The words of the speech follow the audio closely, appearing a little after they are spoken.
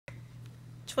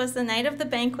'Twas the night of the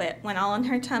banquet, when all in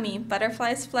her tummy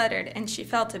butterflies fluttered, and she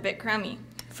felt a bit crummy.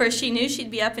 For she knew she'd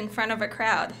be up in front of a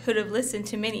crowd who'd have listened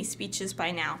to many speeches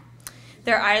by now.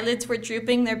 Their eyelids were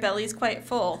drooping, their bellies quite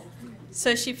full.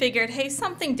 So she figured, hey,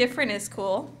 something different is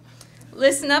cool.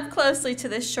 Listen up closely to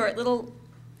this short little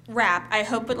rap. I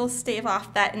hope it'll stave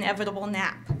off that inevitable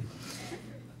nap.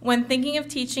 When thinking of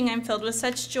teaching, I'm filled with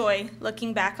such joy,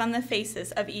 looking back on the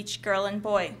faces of each girl and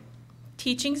boy.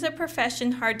 Teaching's a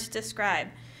profession hard to describe,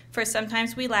 for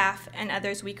sometimes we laugh and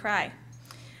others we cry.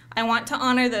 I want to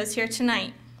honor those here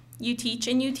tonight. You teach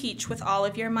and you teach with all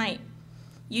of your might.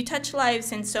 You touch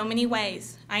lives in so many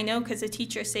ways. I know 'cause a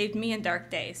teacher saved me in dark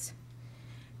days.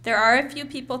 There are a few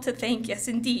people to thank, yes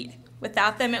indeed.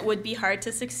 Without them it would be hard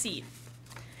to succeed.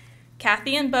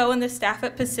 Kathy and Bo and the staff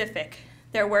at Pacific.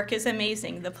 Their work is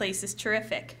amazing, the place is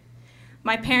terrific.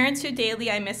 My parents who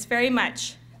daily I miss very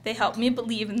much. They helped me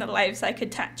believe in the lives I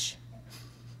could touch.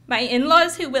 My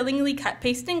in-laws who willingly cut,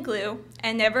 paste, and glue,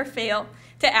 and never fail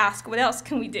to ask, what else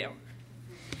can we do?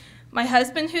 My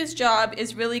husband whose job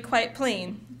is really quite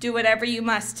plain. Do whatever you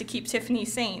must to keep Tiffany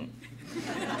sane.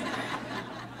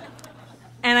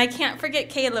 And I can't forget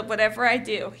Caleb, whatever I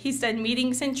do. He's done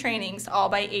meetings and trainings all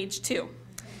by age 2.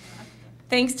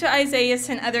 Thanks to Isaiah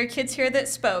and other kids here that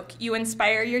spoke, you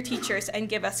inspire your teachers and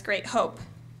give us great hope.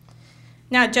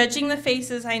 Now, judging the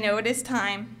faces, I know it is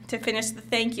time to finish the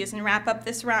thank yous and wrap up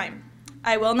this rhyme.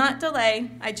 I will not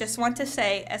delay. I just want to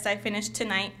say, as I finish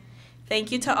tonight, thank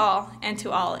you to all, and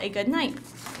to all a good night.